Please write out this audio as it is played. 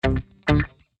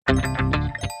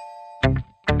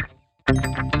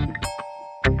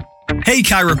Hey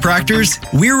chiropractors,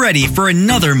 we're ready for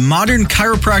another modern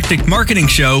chiropractic marketing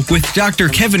show with Dr.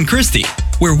 Kevin Christie,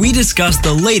 where we discuss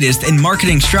the latest in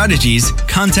marketing strategies,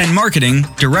 content marketing,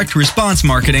 direct response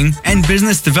marketing, and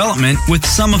business development with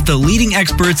some of the leading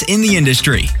experts in the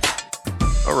industry.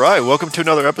 All right, welcome to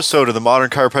another episode of the Modern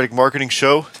Chiropractic Marketing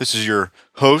Show. This is your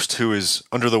host who is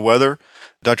under the weather,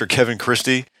 Dr. Kevin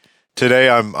Christie. Today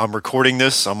I'm recording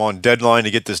this. I'm on deadline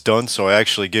to get this done, so I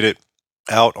actually get it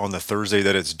out on the Thursday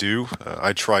that it's due.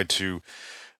 I try to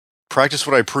practice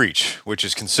what I preach, which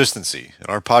is consistency. And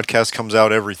our podcast comes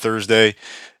out every Thursday,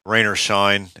 rain or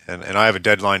shine, and I have a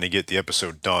deadline to get the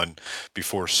episode done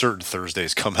before certain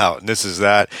Thursdays come out. And this is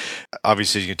that.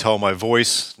 Obviously, you can tell my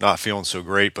voice, not feeling so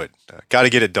great, but got to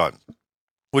get it done.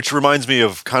 Which reminds me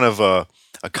of kind of a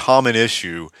common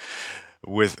issue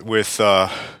with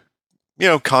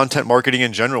content marketing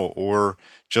in general, or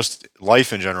just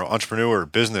life in general, entrepreneur,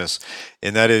 business.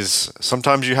 And that is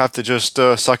sometimes you have to just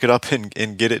suck it up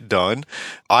and get it done.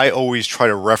 I always try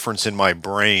to reference in my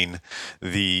brain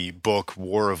the book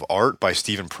War of Art by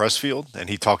Steven Pressfield. And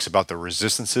he talks about the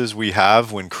resistances we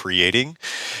have when creating.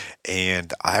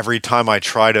 And every time I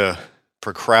try to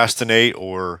procrastinate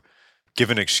or give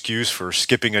an excuse for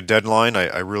skipping a deadline,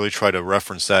 I really try to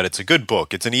reference that. It's a good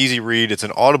book. It's an easy read. It's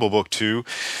an Audible book too.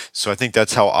 So I think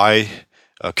that's how I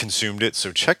consumed it.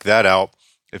 So check that out.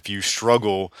 If you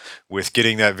struggle with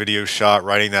getting that video shot,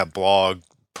 writing that blog,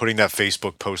 putting that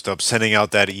Facebook post up, sending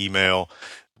out that email,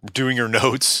 doing your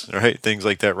notes, right? Things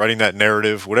like that, writing that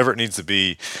narrative, whatever it needs to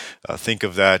be, think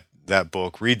of that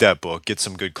book, read that book, get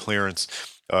some good clarity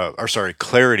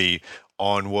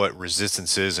on what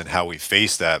resistance is and how we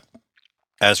face that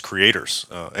as creators.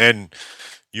 And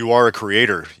you are a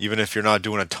creator. Even if you're not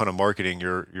doing a ton of marketing,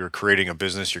 you're creating a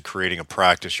business, you're creating a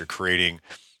practice, you're creating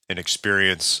an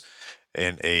experience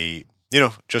and an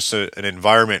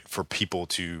environment for people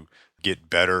to get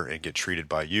better and get treated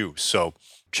by you. So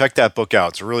check that book out.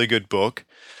 It's a really good book.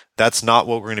 That's not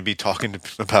what we're going to be talking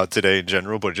about today in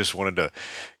general, but I just wanted to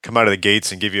come out of the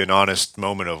gates and give you an honest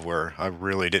moment of where I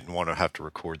really didn't want to have to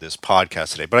record this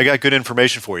podcast today. But I got good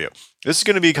information for you. This is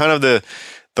going to be kind of the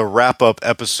wrap-up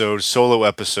episode, solo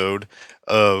episode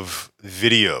of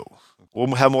video.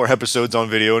 We'll have more episodes on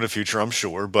video in the future, I'm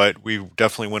sure, but we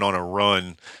definitely went on a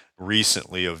run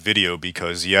recently of video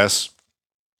because, yes,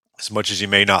 as much as you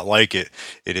may not like it,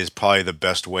 it is probably the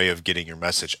best way of getting your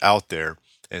message out there.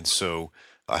 And so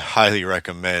I highly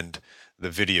recommend the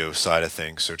video side of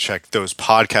things. So check those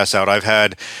podcasts out. I've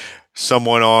had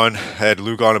someone on, had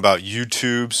Luke on about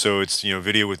YouTube. So it's,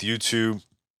 video with YouTube.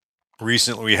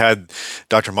 Recently, we had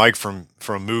Dr. Mike from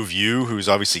Move You, who's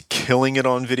obviously killing it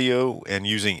on video and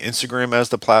using Instagram as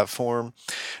the platform.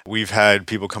 We've had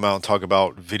people come out and talk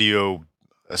about video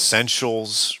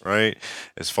essentials, right?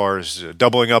 As far as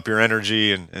doubling up your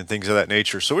energy and things of that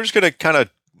nature. So we're just going to kind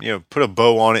of, put a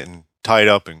bow on it and tie it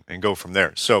up and go from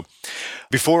there. So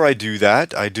before I do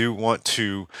that, I do want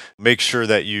to make sure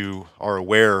that you are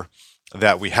aware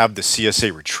that we have the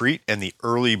CSA retreat and the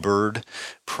early bird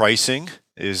pricing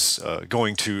is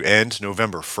going to end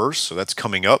November 1st. So that's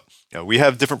coming up. We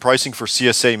have different pricing for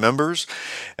CSA members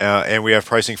and we have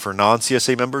pricing for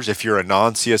non-CSA members. If you're a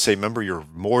non-CSA member, you're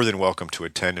more than welcome to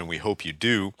attend, and we hope you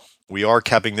do. We are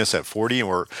capping this at 40, and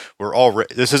we're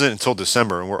already, this isn't until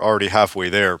December, and we're already halfway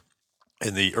there.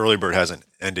 And the early bird hasn't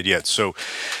ended yet. So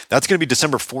that's going to be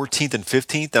December 14th and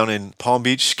 15th down in Palm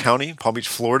Beach County, Palm Beach,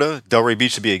 Florida, Delray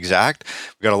Beach to be exact.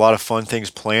 We've got a lot of fun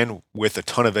things planned with a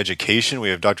ton of education. We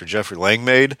have Dr. Jeffrey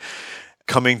Langmaid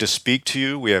coming to speak to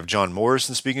you. We have John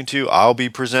Morrison speaking to you. I'll be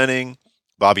presenting.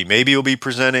 Bobby Maybe will be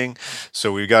presenting.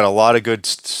 So we've got a lot of good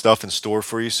stuff in store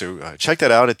for you. So check that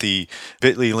out at the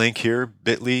bit.ly link here,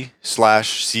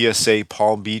 bit.ly/CSA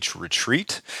Palm Beach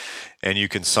Retreat. And you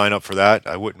can sign up for that.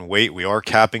 I wouldn't wait. We are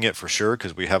capping it for sure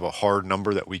because we have a hard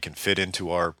number that we can fit into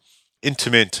our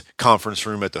intimate conference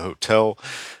room at the hotel.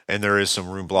 And there is some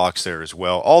room blocks there as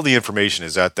well. All the information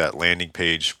is at that landing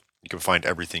page. You can find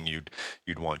everything you'd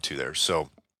want to there. So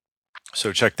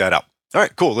check that out. All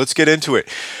right, cool. Let's get into it.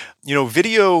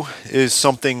 Video is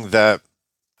something that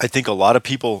I think a lot of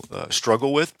people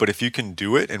struggle with, but if you can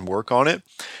do it and work on it,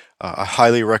 I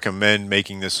highly recommend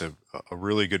making this a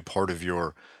really good part of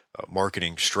your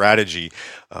marketing strategy.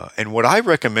 And what I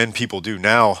recommend people do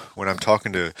now when I'm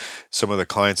talking to some of the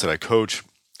clients that I coach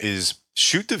is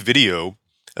shoot the video,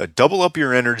 double up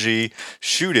your energy,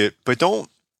 shoot it, but don't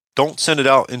send it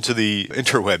out into the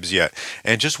interwebs yet,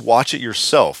 and just watch it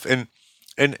yourself. And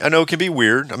I know it can be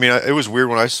weird. I mean, it was weird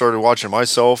when I started watching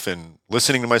myself and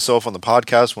listening to myself on the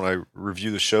podcast when I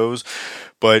review the shows,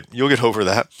 but you'll get over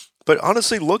that. But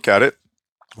honestly, look at it,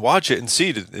 watch it and see,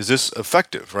 is this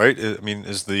effective, right? I mean,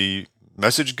 is the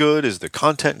message good? Is the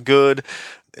content good?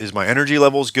 Is my energy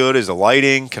levels good? Is the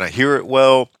lighting? Can I hear it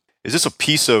well? Is this a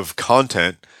piece of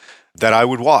content that I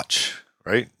would watch,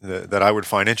 right? That I would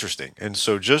find interesting. And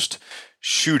so just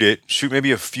shoot it, shoot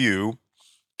maybe a few,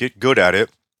 get good at it,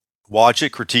 watch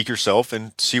it, critique yourself,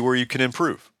 and see where you can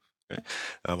improve. Okay?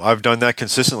 I've done that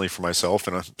consistently for myself,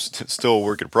 and I'm still a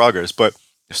work in progress, but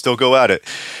still go at it.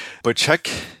 But check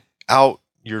out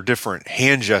your different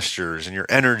hand gestures and your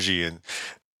energy and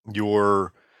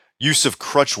your use of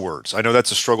crutch words. I know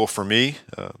that's a struggle for me.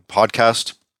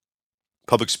 Podcast,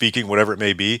 public speaking, whatever it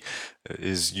may be,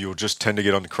 is you'll just tend to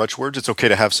get on the crutch words. It's okay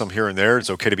to have some here and there. It's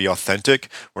okay to be authentic.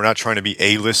 We're not trying to be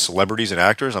A-list celebrities and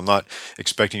actors. I'm not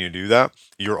expecting you to do that.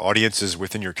 Your audience is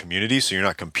within your community, so you're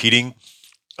not competing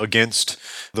against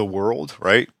the world,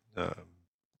 right?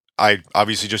 I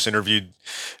obviously just interviewed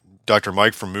Dr.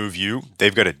 Mike from Move You.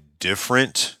 They've got a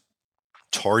different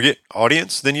target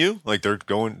audience than you. Like they've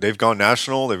gone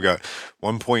national. They've got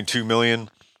 1.2 million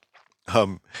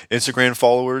Instagram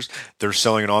followers. They're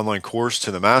selling an online course to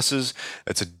the masses.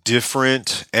 That's a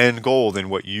different end goal than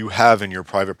what you have in your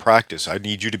private practice. I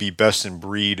need you to be best in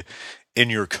breed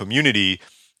in your community,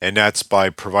 and that's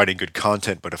by providing good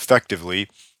content, but effectively.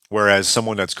 Whereas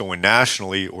someone that's going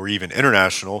nationally or even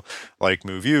international, like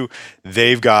Move You,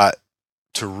 they've got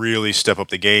to really step up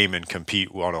the game and compete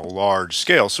on a large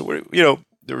scale. So,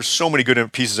 there were so many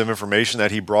good pieces of information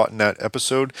that he brought in that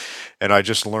episode, and I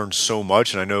just learned so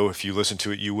much. And I know if you listen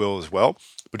to it, you will as well.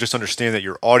 But just understand that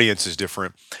your audience is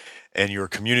different and your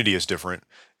community is different.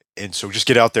 And so just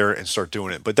get out there and start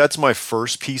doing it. But that's my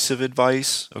first piece of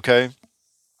advice, okay?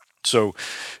 So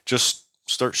just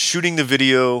start shooting the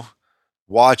video,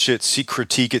 watch it,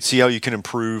 critique it, see how you can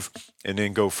improve, and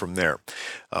then go from there.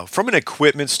 From an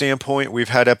equipment standpoint, we've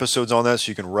had episodes on that, so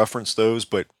you can reference those,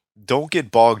 but don't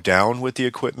get bogged down with the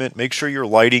equipment. Make sure your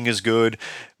lighting is good.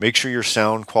 Make sure your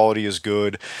sound quality is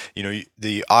good.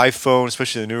 The iPhone,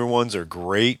 especially the newer ones, are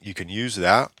great. You can use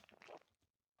that.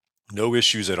 No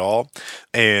issues at all.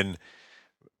 And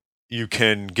you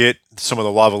can get some of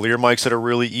the lavalier mics that are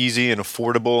really easy and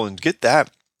affordable, and get that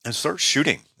and start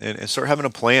shooting and start having a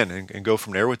plan and go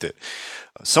from there with it.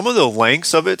 Some of the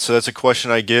lengths of it, so that's a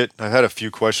question I get. I've had a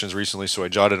few questions recently, so I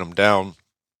jotted them down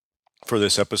for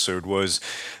this episode, was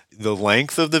the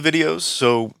length of the videos.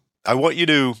 So I want you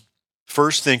to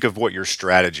first think of what your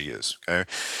strategy is. Okay.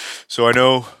 So I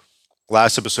know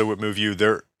last episode with Move You,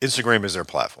 their Instagram is their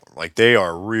platform. Like they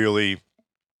are really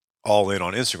all in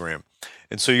on Instagram.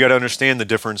 And so you got to understand the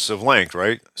difference of length,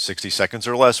 right? 60 seconds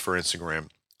or less for Instagram.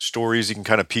 Stories, you can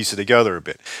kind of piece it together a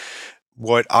bit.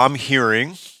 What I'm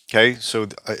hearing, okay, so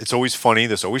it's always funny.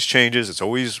 This always changes. It's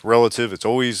always relative. It's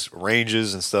always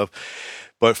ranges and stuff.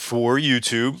 But for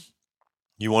YouTube,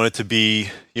 you want it to be,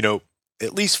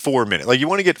 at least 4 minutes. Like you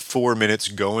want to get 4 minutes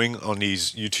going on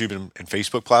these YouTube and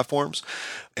Facebook platforms.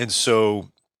 And so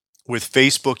with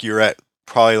Facebook, you're at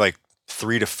probably like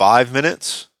 3 to 5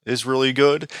 minutes is really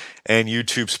good. And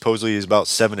YouTube supposedly is about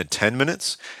 7 to 10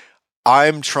 minutes.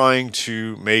 I'm trying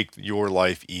to make your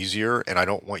life easier, and I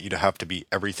don't want you to have to be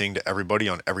everything to everybody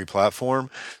on every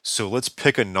platform. So let's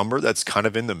pick a number that's kind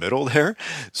of in the middle there.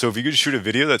 So if you could shoot a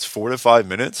video that's 4 to 5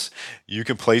 minutes, you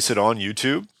can place it on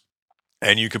YouTube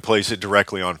and you can place it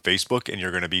directly on Facebook, and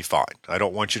you're going to be fine. I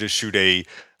don't want you to shoot a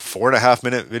 4.5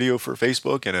 minute video for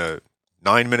Facebook and a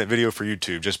 9-minute video for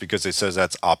YouTube just because it says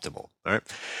that's optimal. All right.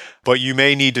 But you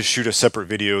may need to shoot a separate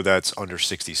video that's under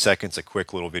 60 seconds, a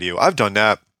quick little video. I've done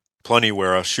that plenty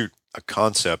where I'll shoot a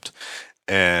concept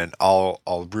and I'll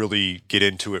really get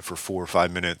into it for 4 or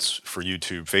 5 minutes for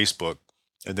YouTube, Facebook,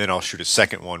 and then I'll shoot a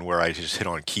second one where I just hit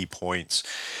on key points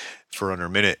for under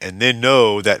a minute, and then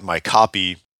know that my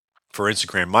copy for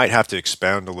Instagram might have to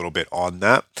expound a little bit on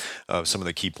that. Some of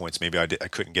the key points maybe I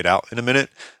couldn't get out in a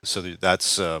minute, so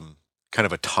that's kind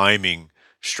of a timing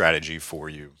strategy for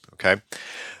you. Okay,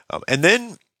 and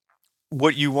then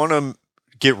what you want to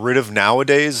get rid of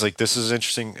nowadays, like this is an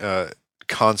interesting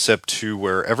concept too,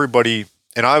 where everybody,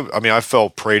 and I mean, I fell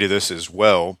prey to this as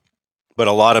well, but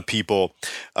a lot of people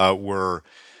were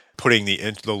putting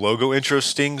the logo intro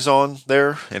stings on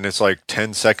there, and it's like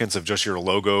 10 seconds of just your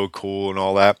logo, cool, and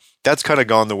all that. That's kind of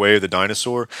gone the way of the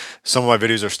dinosaur. Some of my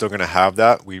videos are still going to have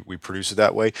that. We produce it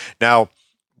that way. Now,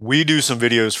 we do some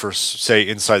videos for, say,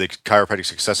 inside the Chiropractic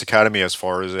Success Academy as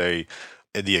far as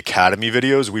the Academy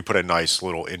videos, we put a nice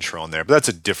little intro on there, but that's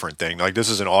a different thing. Like this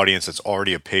is an audience that's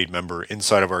already a paid member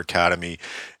inside of our Academy,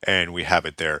 and we have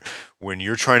it there. When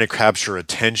you're trying to capture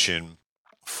attention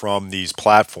from these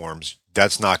platforms,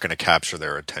 that's not going to capture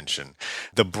their attention.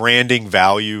 The branding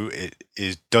value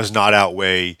does not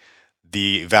outweigh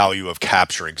the value of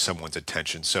capturing someone's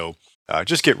attention. So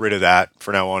just get rid of that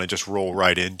for now on and just roll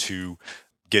right into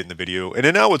getting the video. And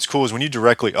then now what's cool is when you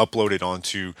directly upload it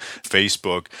onto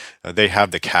Facebook, they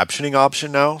have the captioning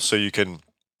option now, so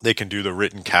they can do the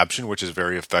written caption, which is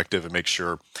very effective, and make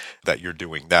sure that you're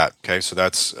doing that. Okay, so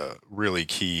that's really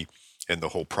key in the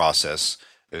whole process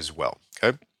as well.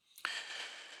 Okay.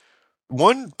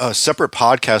 One separate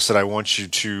podcast that I want you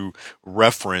to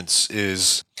reference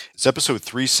is it's episode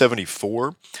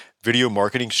 374, Video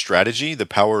Marketing Strategy, The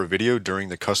Power of Video During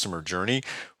the Customer Journey.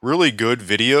 Really good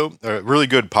video, really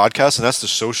good podcast, and that's the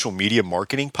Social Media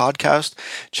Marketing Podcast.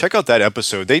 Check out that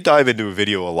episode. They dive into a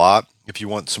video a lot if you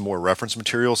want some more reference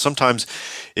material. Sometimes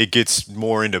it gets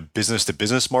more into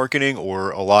business-to-business marketing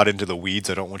or a lot into the weeds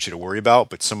I don't want you to worry about,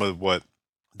 but some of what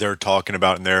they're talking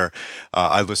about in there,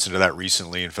 I listened to that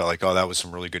recently and felt like, oh, that was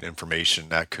some really good information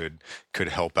that could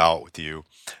help out with you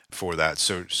for that.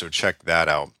 So check that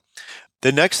out.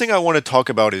 The next thing I want to talk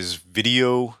about is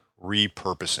video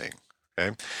repurposing.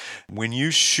 Okay, when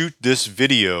you shoot this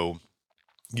video,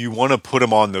 you want to put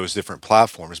them on those different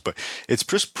platforms, but it's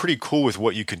just pretty cool with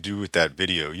what you can do with that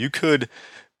video. You could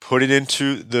put it in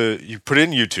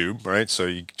YouTube, right? So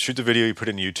you shoot the video, you put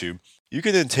it in YouTube. You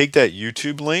can then take that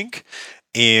YouTube link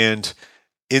and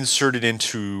insert it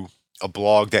into a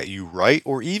blog that you write,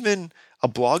 or even a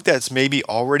blog that's maybe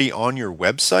already on your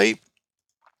website.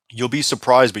 You'll be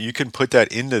surprised, but you can put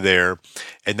that into there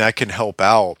and that can help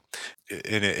out,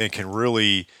 and it can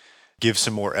really give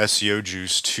some more SEO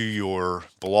juice to your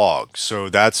blog. So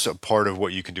that's a part of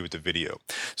what you can do with the video.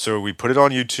 So we put it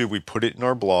on YouTube, we put it in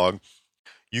our blog.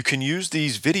 You can use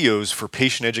these videos for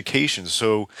patient education.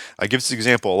 So I give this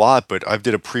example a lot, but I've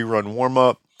did a pre-run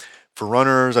warm-up for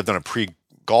runners. I've done a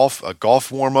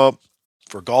golf warm-up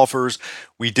for golfers.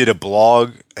 We did a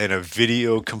blog and a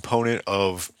video component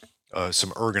of some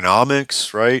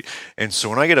ergonomics, right? And so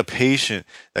when I get a patient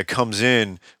that comes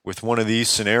in with one of these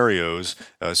scenarios,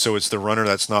 so it's the runner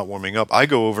that's not warming up, I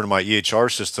go over to my EHR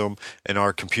system and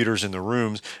our computers in the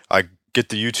rooms. I get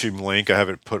the YouTube link. I have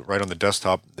it put right on the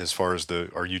desktop as far as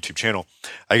our YouTube channel.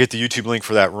 I get the YouTube link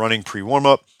for that running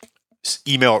pre-warm-up,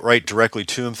 email it right directly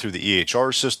to them through the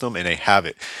EHR system, and they have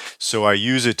it. So I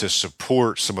use it to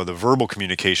support some of the verbal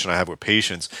communication I have with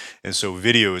patients, and so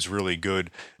video is really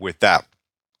good with that.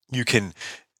 You can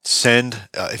send,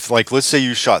 if like, let's say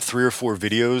you shot 3 or 4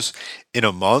 videos in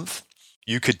a month,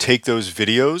 you could take those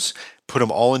videos, put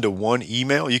them all into one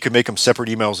email. You can make them separate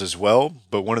emails as well,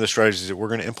 but one of the strategies that we're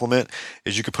going to implement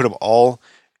is you could put them all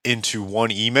into one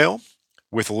email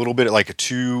with a little bit like a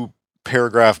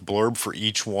 2-paragraph blurb for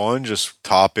each one, just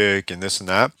topic and this and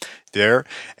that there,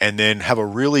 and then have a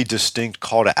really distinct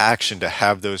call to action to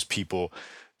have those people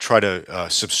try to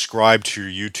subscribe to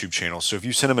your YouTube channel. So if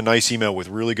you send them a nice email with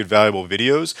really good, valuable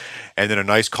videos, and then a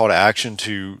nice call to action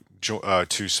to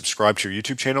subscribe to your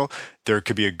YouTube channel, there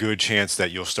could be a good chance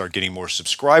that you'll start getting more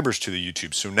subscribers to the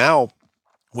YouTube. So now,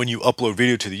 when you upload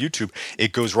video to the YouTube,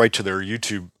 it goes right to their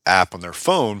YouTube app on their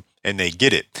phone, and they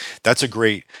get it. That's a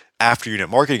great after-unit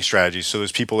marketing strategy. So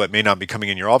those people that may not be coming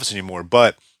in your office anymore,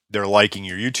 but they're liking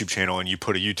your YouTube channel, and you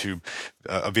put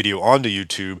a video onto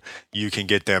YouTube, you can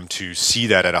get them to see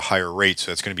that at a higher rate. So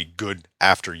that's going to be good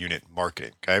after unit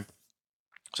marketing. Okay.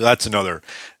 So that's another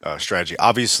strategy.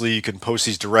 Obviously, you can post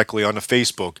these directly onto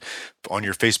Facebook, on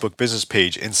your Facebook business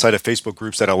page, inside of Facebook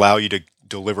groups that allow you to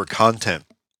deliver content,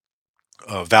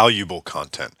 valuable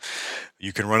content.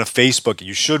 You can run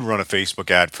you should run a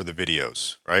Facebook ad for the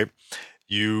videos, right?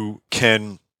 You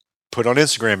can put on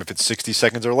Instagram if it's 60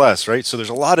 seconds or less, right? So there's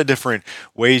a lot of different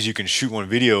ways you can shoot one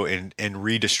video and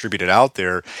redistribute it out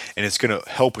there. And it's going to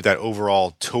help with that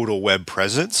overall total web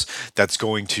presence. That's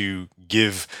going to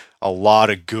give a lot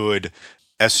of good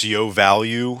SEO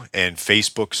value and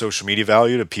Facebook social media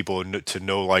value to people to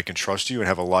know, like, and trust you, and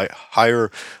have a higher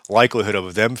likelihood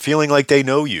of them feeling like they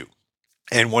know you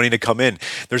and wanting to come in.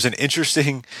 There's an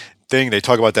interesting thing. They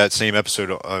talk about that same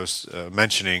episode I was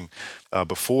mentioning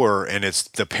before, and it's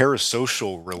the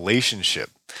parasocial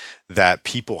relationship that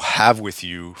people have with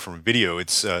you from video.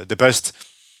 It's the best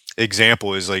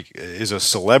example is a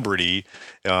celebrity.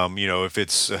 If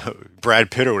it's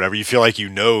Brad Pitt or whatever, you feel like you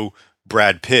know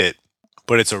Brad Pitt,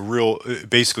 but it's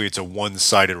basically it's a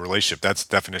one-sided relationship. That's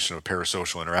the definition of a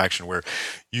parasocial interaction, where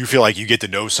you feel like you get to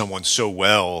know someone so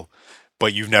well,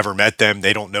 but you've never met them.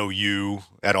 They don't know you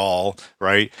at all,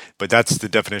 right? But that's the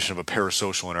definition of a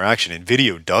parasocial interaction, and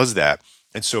video does that.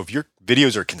 And so if your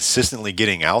videos are consistently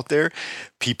getting out there,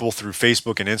 people through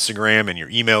Facebook and Instagram and your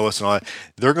email list and all that,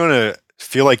 they're going to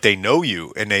feel like they know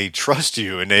you and they trust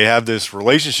you and they have this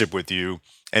relationship with you,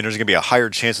 and there's going to be a higher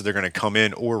chance that they're going to come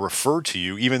in or refer to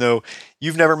you, even though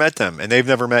you've never met them and they've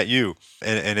never met you.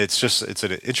 And it's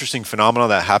an interesting phenomenon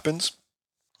that happens.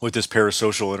 with this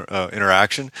parasocial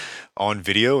interaction on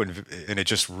video, and it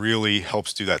just really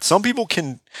helps do that. Some people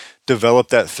can develop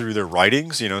that through their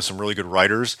writings. Some really good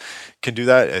writers can do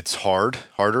that. It's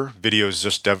harder. Video is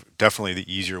just definitely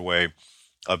the easier way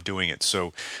of doing it.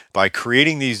 So by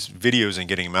creating these videos and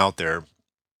getting them out there,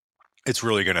 it's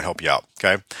really going to help you out.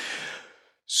 Okay.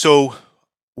 So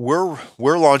we're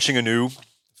launching a new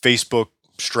Facebook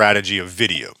strategy of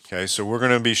video. Okay. So we're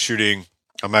going to be shooting,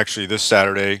 I'm actually this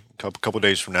Saturday, a couple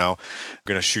days from now, I'm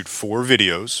going to shoot 4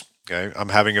 videos. Okay. I'm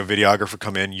having a videographer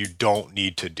come in. You don't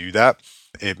need to do that.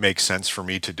 It makes sense for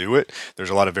me to do it. There's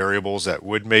a lot of variables that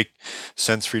would make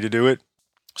sense for you to do it.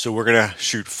 So we're going to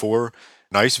shoot 4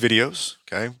 nice videos.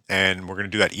 Okay. And we're going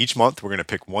to do that each month. We're going to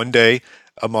pick one day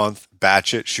a month,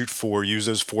 batch it, shoot 4, use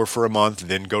those 4 for a month,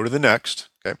 then go to the next.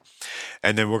 Okay.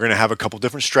 And then we're going to have a couple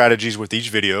different strategies with each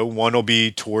video. One will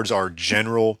be towards our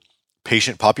general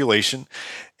patient population,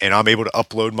 and I'm able to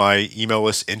upload my email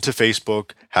list into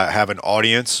Facebook, have an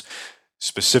audience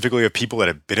specifically of people that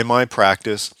have been in my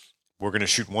practice. We're going to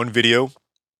shoot one video.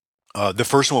 The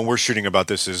first one we're shooting about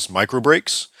this is micro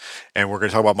breaks, and we're going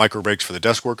to talk about micro breaks for the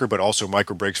desk worker, but also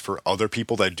micro breaks for other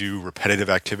people that do repetitive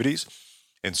activities.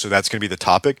 And so that's going to be the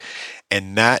topic,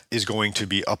 and that is going to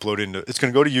be uploaded it's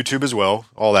going to go to YouTube as well,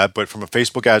 all that, but from a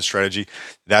Facebook ad strategy,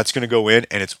 that's going to go in,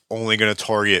 and it's only going to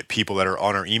target people that are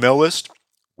on our email list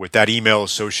with that email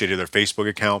associated with their Facebook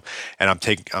account, and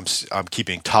I'm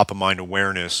keeping top of mind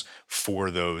awareness for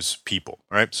those people.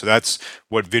 All right. So that's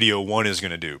what video 1 is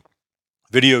going to do.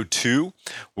 Video 2,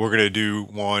 we're going to do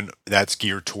one that's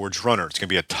geared towards runner. It's going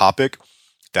to be a topic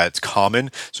that's common.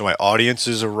 So my audience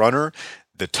is a runner.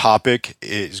 The topic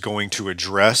is going to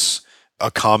address a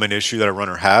common issue that a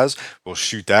runner has. We'll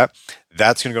shoot that.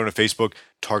 That's going to go into Facebook,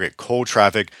 target cold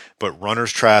traffic, but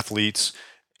runners, triathletes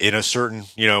in a certain,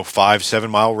 5-7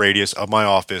 mile radius of my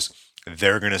office,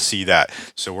 they're going to see that.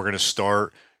 So we're going to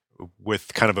start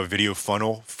with kind of a video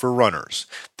funnel for runners.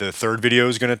 The third video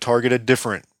is going to target a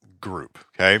different group.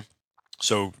 Okay.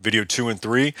 So video 2 and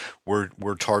 3,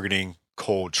 we're targeting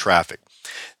cold traffic.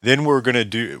 Then we're going to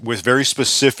do with very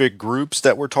specific groups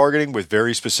that we're targeting with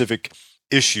very specific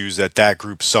issues that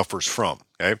group suffers from.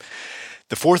 Okay.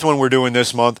 The fourth one we're doing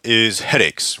this month is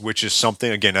headaches, which is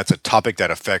something, again, that's a topic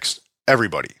that affects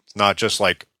everybody. It's not just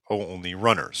like only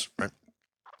runners, right?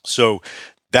 So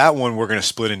that one we're going to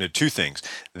split into 2 things.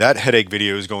 That headache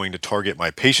video is going to target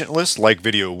my patient list like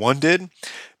video 1 did,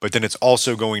 but then it's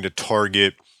also going to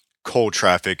target cold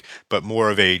traffic, but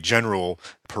more of a general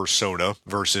persona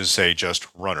versus, say, just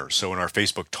runners. So in our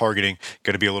Facebook targeting,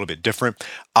 going to be a little bit different.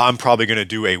 I'm probably going to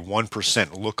do a 1%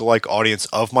 lookalike audience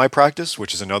of my practice,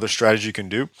 which is another strategy you can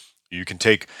do. You can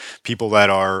take people that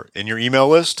are in your email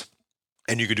list,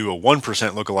 and you could do a 1%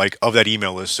 lookalike of that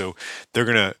email list. So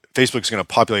Facebook's going to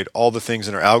populate all the things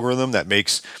in their algorithm that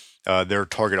makes their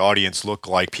target audience look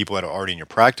like people that are already in your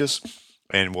practice,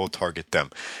 and we'll target them.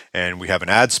 And we have an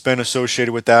ad spend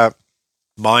associated with that.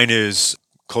 Mine is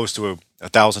close to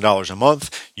 $1,000 a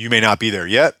month. You may not be there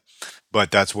yet, but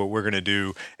that's what we're going to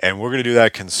do. And we're going to do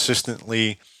that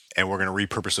consistently, and we're going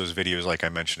to repurpose those videos like I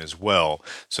mentioned as well.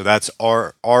 So that's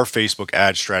our Facebook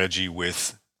ad strategy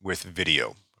with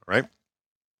video, right?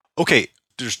 Okay,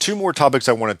 there's 2 more topics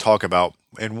I want to talk about.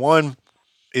 And one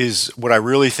is what I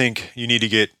really think you need to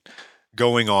get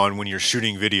going on when you're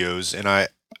shooting videos. And I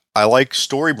like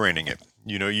story branding it.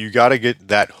 You got to get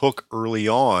that hook early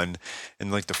on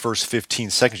in like the first 15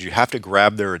 seconds. You have to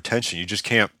grab their attention. You just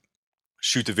can't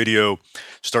shoot the video,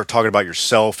 start talking about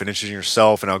yourself and introducing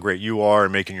yourself and how great you are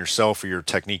and making yourself or your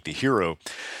technique the hero.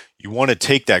 You want to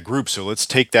take that group. So let's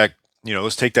take that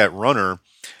runner,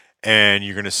 and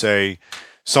you're going to say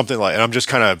something like, and I'm just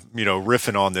kind of,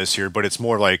 riffing on this here, but it's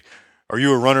more like, are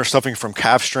you a runner suffering from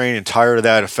calf strain and tired of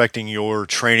that affecting your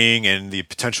training and the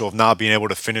potential of not being able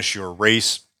to finish your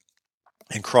race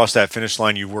and cross that finish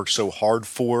line you've worked so hard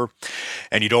for,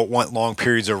 and you don't want long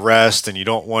periods of rest, and you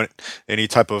don't want any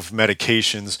type of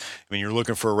medications? I mean, you're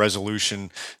looking for a resolution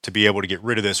to be able to get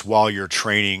rid of this while you're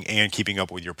training and keeping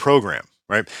up with your program,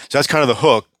 right? So that's kind of the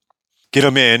hook. Get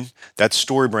them in. That's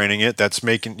story branding it. That's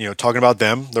making, talking about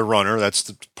them, the runner. That's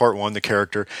the part 1, the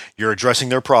character. You're addressing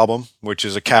their problem, which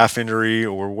is a calf injury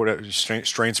or whatever,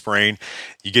 strain sprain.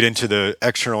 You get into the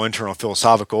external, internal,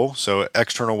 philosophical. So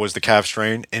external was the calf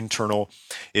strain. Internal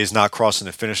is not crossing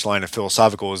the finish line. And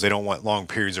philosophical is they don't want long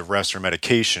periods of rest or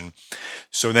medication.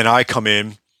 So then I come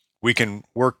in. We can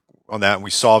work on that and we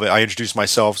solve it. I introduce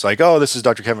myself. It's like, oh, this is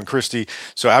Dr. Kevin Christie.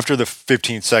 So after the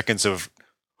 15 seconds of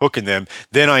hooking them,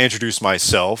 then I introduce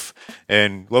myself,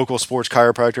 and local sports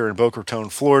chiropractor in Boca Raton,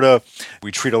 Florida.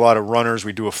 We treat a lot of runners.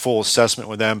 We do a full assessment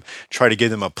with them, try to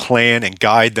give them a plan and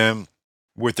guide them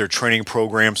with their training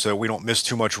program so that we don't miss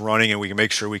too much running and we can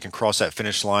make sure we can cross that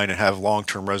finish line and have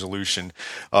long-term resolution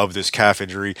of this calf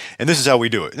injury. And this is how we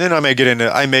do it. And then I may get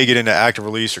into active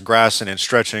release or grassing and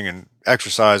stretching and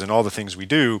exercise and all the things we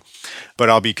do, but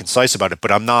I'll be concise about it.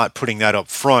 But I'm not putting that up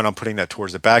front. I'm putting that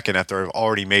towards the back end after I've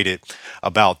already made it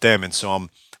about them. And so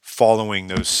I'm following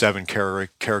those 7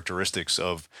 characteristics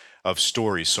of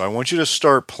stories. So I want you to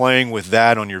start playing with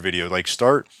that on your video. Like,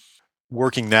 start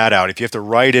working that out. If you have to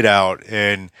write it out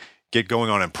and get going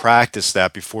on and practice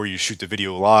that before you shoot the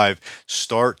video live,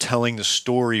 start telling the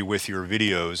story with your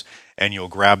videos and you'll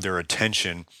grab their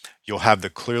attention. You'll have the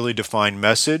clearly defined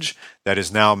message that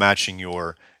is now matching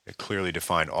your clearly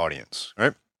defined audience,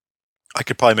 right? I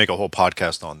could probably make a whole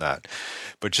podcast on that,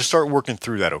 but just start working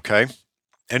through that, okay?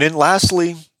 And then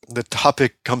lastly, the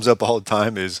topic comes up all the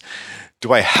time is,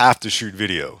 do I have to shoot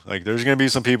video? Like, there's going to be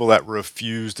some people that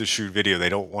refuse to shoot video. They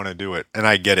don't want to do it. And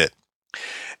I get it.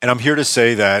 And I'm here to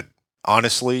say that,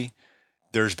 honestly,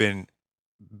 there's been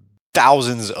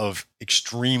thousands of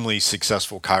extremely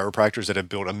successful chiropractors that have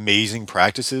built amazing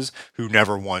practices who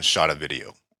never once shot a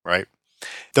video, right?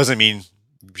 Doesn't mean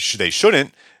they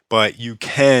shouldn't, but you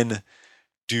can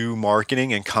do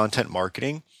marketing and content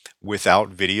marketing without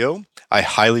video. I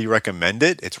highly recommend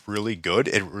it. It's really good.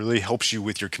 It really helps you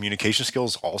with your communication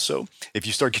skills also. If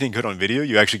you start getting good on video,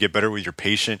 you actually get better with your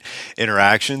patient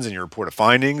interactions and your report of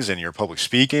findings and your public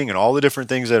speaking and all the different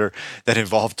things that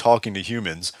involve talking to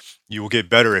humans. You will get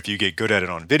better if you get good at it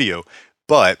on video.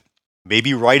 But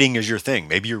maybe writing is your thing.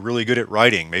 Maybe you're really good at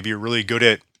writing. Maybe you're really good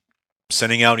at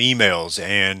sending out emails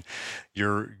and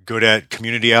you're good at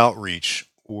community outreach,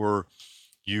 or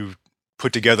you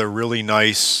put together really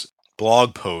nice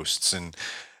blog posts, and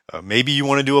maybe you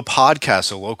want to do a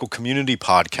podcast, a local community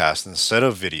podcast instead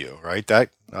of video, right?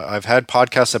 That I've had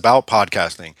podcasts about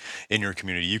podcasting in your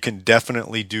community. You can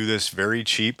definitely do this very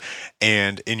cheap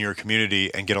and in your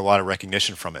community and get a lot of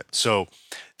recognition from it. So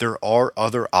there are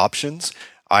other options.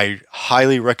 I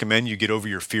highly recommend you get over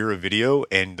your fear of video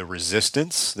and the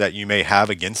resistance that you may have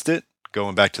against it,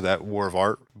 going back to that War of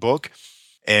Art book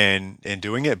and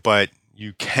doing it. But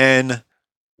you can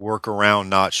work around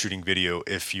not shooting video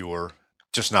if you're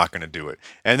just not going to do it.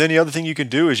 And then the other thing you can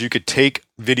do is you could take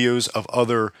videos of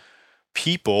other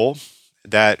people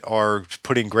that are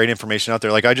putting great information out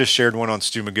there. Like I just shared one on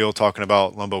Stu McGill talking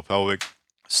about lumbopelvic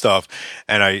stuff,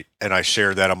 and I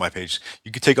shared that on my page.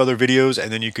 You could take other videos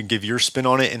and then you can give your spin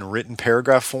on it in written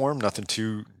paragraph form, nothing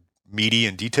too meaty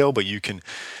and detailed, but you can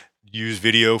use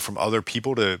video from other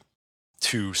people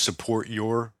to support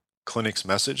your clinic's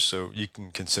message. So you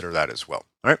can consider that as well.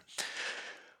 All right.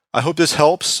 I hope this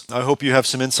helps. I hope you have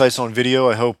some insights on video.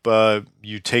 I hope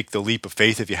you take the leap of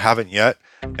faith if you haven't yet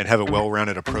and have a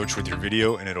well-rounded approach with your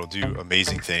video, and it'll do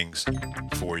amazing things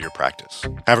for your practice.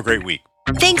 Have a great week.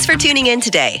 Thanks for tuning in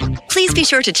today. Please be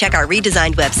sure to check our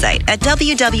redesigned website at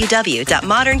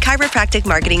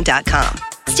www.modernchiropracticmarketing.com.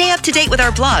 Stay up to date with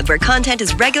our blog, where content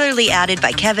is regularly added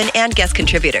by Kevin and guest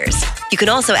contributors. You can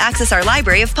also access our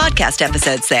library of podcast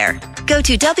episodes there. Go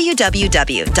to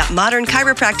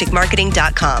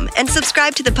www.modernchiropracticmarketing.com and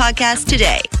subscribe to the podcast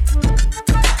today.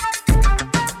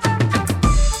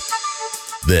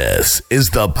 This is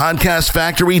the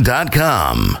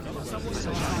podcastfactory.com.